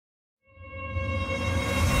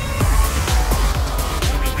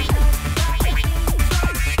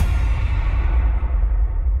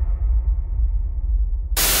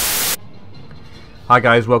Hi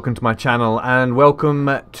guys, welcome to my channel and welcome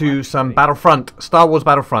to some Battlefront, Star Wars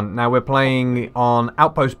Battlefront. Now we're playing on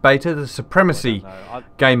Outpost Beta, the Supremacy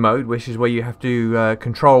game mode, which is where you have to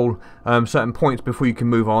control certain points before you can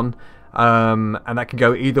move on. And that can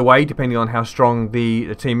go either way depending on how strong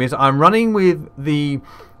the team is. I'm running with the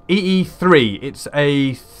EE3. It's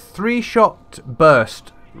a 3-shot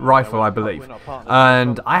burst rifle, I believe,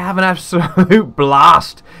 and I have an absolute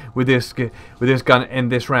blast with this gun in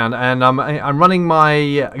this round. And I'm running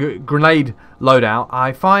my grenade loadout.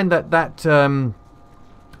 I find that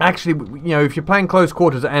actually, you know, if you're playing close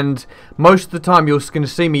quarters, and most of the time you're going to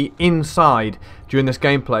see me inside during this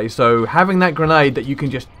gameplay, so having that grenade that you can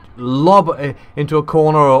just lob into a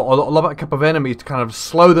corner or lob at a couple of enemies to kind of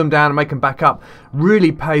slow them down and make them back up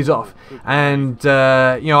really pays off. And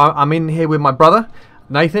you know, I'm in here with my brother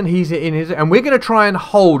Nathan. He's in his, and we're going to try and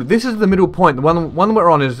hold. This is the middle point. The one we're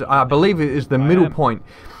on is, I believe, it is the middle point.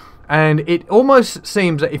 And it almost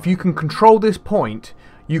seems that if you can control this point,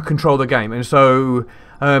 you control the game. And so,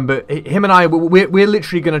 but him and I, we're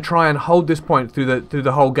literally going to try and hold this point through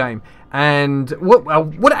the whole game. And what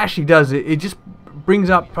it actually does, it just brings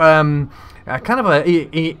up kind of a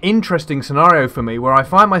interesting scenario for me, where I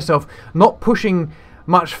find myself not pushing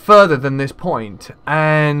much further than this point.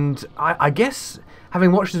 And I guess,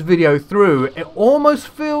 having watched this video through, it almost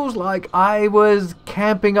feels like I was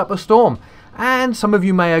camping up a storm. And some of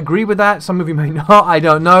you may agree with that, some of you may not, I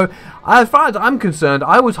don't know. As far as I'm concerned,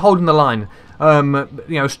 I was holding the line,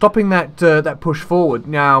 you know, stopping that push forward.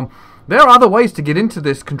 Now, there are other ways to get into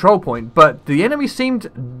this control point, but the enemy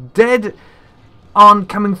seemed dead on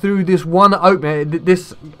coming through this one opening,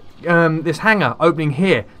 this hangar opening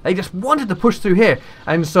here. They just wanted to push through here,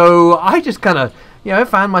 and so I just kind of, you know,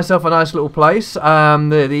 found myself a nice little place. The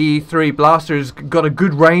E3 blaster's got a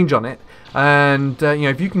good range on it, and you know,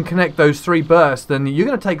 if you can connect those 3 bursts, then you're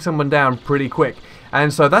going to take someone down pretty quick.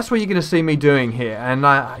 And so that's what you're going to see me doing here. And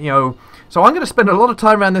you know, so I'm going to spend a lot of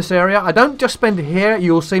time around this area. I don't just spend it here.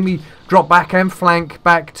 You'll see me drop back and flank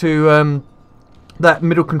back to that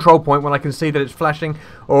middle control point when I can see that it's flashing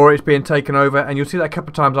or it's being taken over, and you'll see that a couple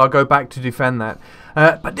of times. I'll go back to defend that.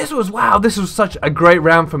 But this was, wow, this was such a great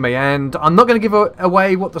round for me, and I'm not going to give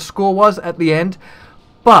away what the score was at the end,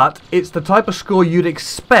 but it's the type of score you'd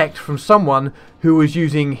expect from someone who was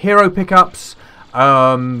using hero pickups,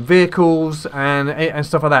 vehicles, and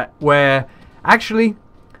stuff like that, where actually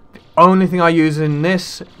the only thing I use in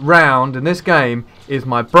this round, in this game, is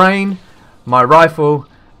my brain, my rifle,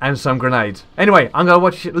 and some grenades. Anyway, I'm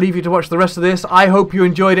going to leave you to watch the rest of this. I hope you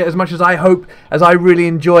enjoyed it as much as I really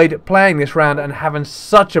enjoyed playing this round and having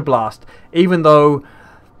such a blast, even though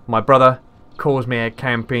my brother calls me a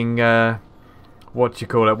camping, what you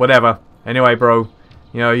call it, whatever. Anyway, bro,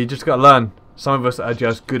 you know, you just got to learn. Some of us are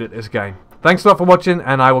just good at this game. Thanks a lot for watching,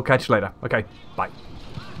 and I will catch you later. Okay, bye.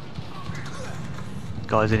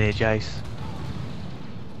 Guys in here, Jace.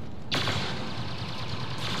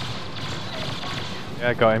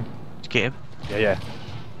 Yeah, got him. Did you get him? Yeah, yeah.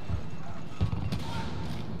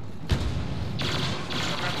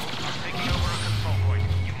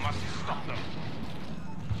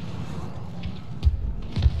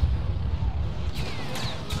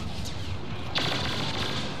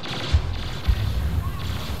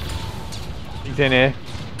 He's in here.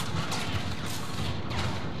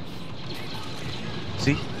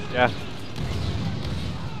 See? Yeah.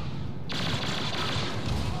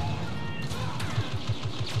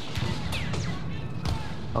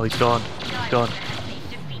 Oh, he's gone. He's gone.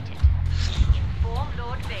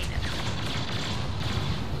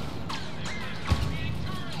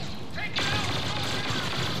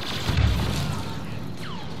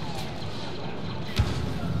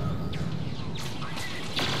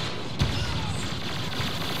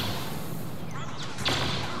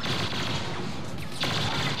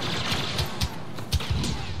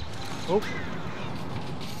 Oh.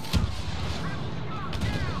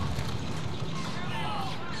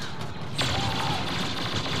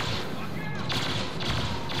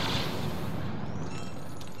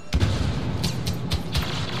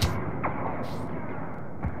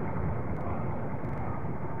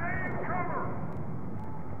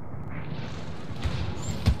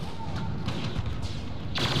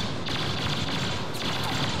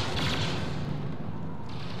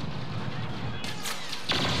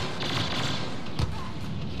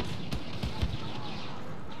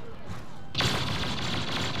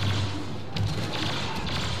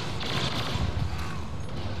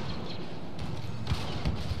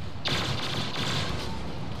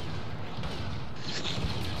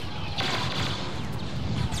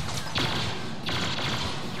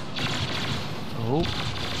 Oh.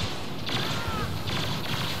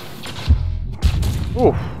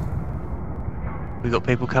 We got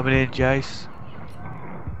people coming in, Jace.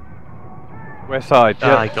 West side.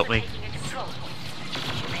 Ah, Yeah. he got me.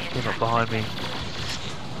 They're not behind me.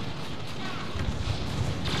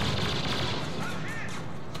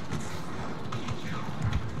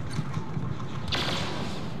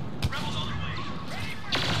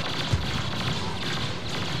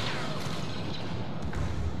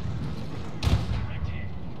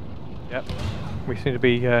 Yep. We seem to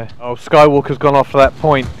be. Oh, Skywalker's gone off to that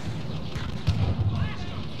point.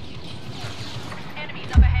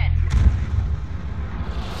 Enemies up ahead.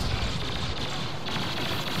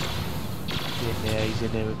 Yeah, he's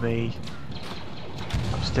in there with me.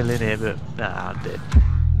 I'm still in here, but nah, I'm dead.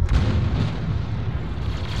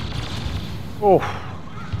 Oh.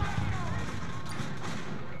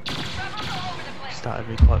 Started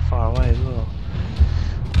me quite far away as well.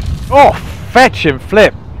 Oh, fetch and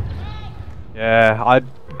flip. Yeah, I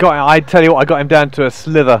tell you what, I got him down to a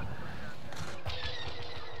slither.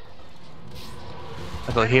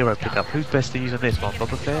 I got a hero pickup. Who's best to use on this one?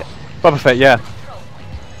 Boba Fett? Boba Fett, yeah.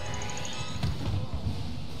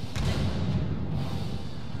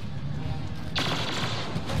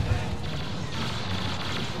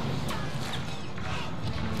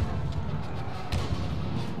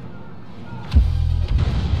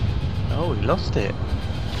 Oh, he lost it.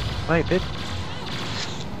 Mate,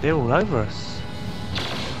 they're all over us.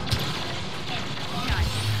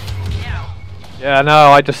 Yeah,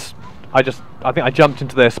 no, I think I jumped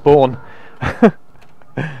into their spawn.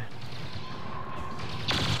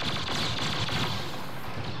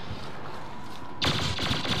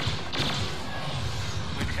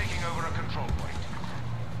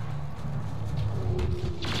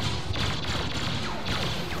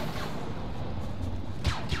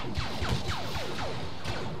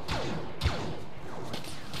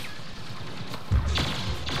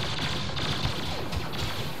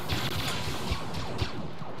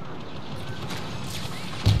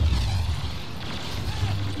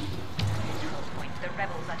 The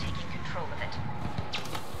rebels are taking control of it.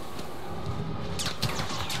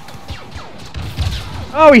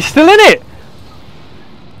 Oh, he's still in it!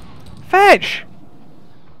 Fetch!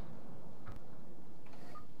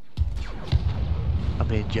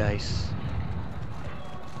 I'm in, Jace.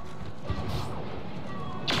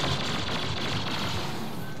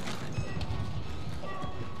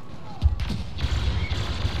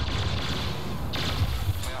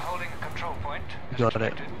 We are holding a control point. You got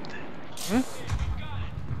it. Hmm?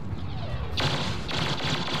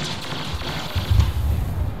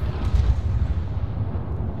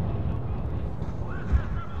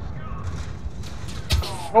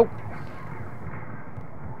 Oh!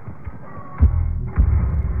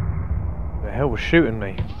 The hell was shooting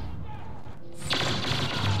me?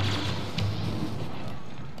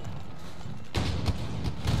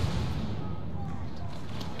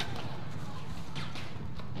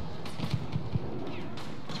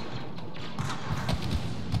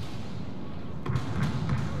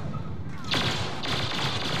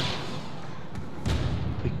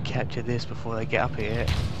 We can capture this before they get up here.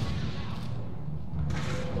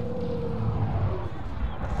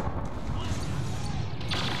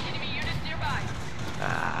 Enemy units nearby.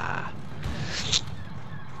 Ah.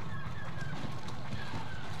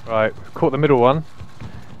 Right, we've caught the middle one.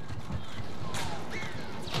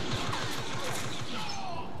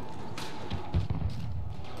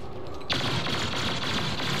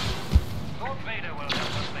 Lord Vader will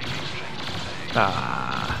help us make it straight today.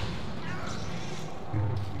 Ah.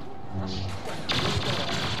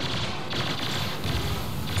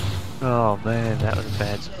 Oh man, that was a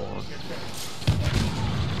bad spawn.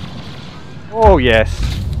 Oh yes.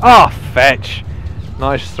 Ah, fetch.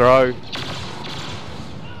 Nice throw.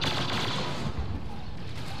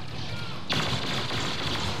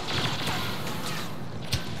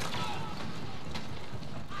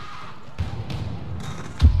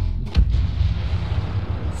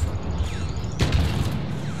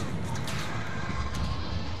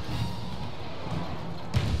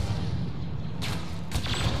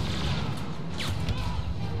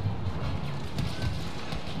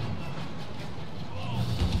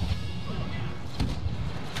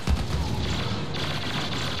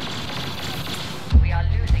 We are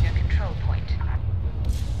losing a control point.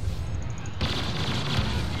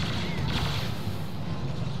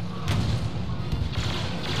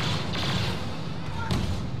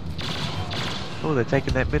 Oh, they're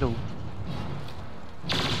taking that middle.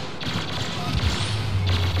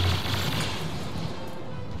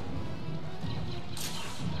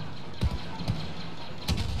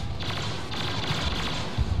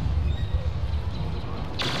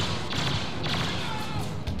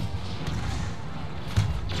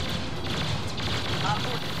 Our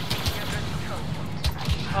forces are taking over a control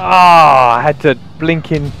point. Ah, I had to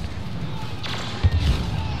blink in.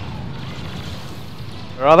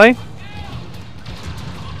 Where are they?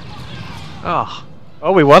 Ah,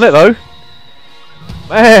 Oh, we won it though.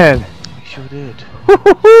 Man. we sure did.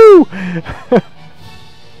 Woohoo!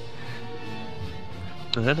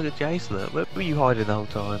 And then look at Jason. Look. Where were you hiding the whole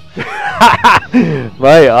time?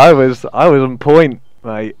 Mate, I was on point,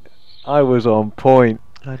 mate. I was on point.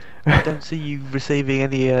 I don't see you receiving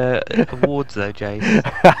any awards though, Jason.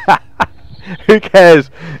 Who cares?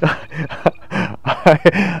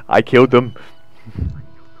 I killed them.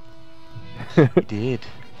 You did.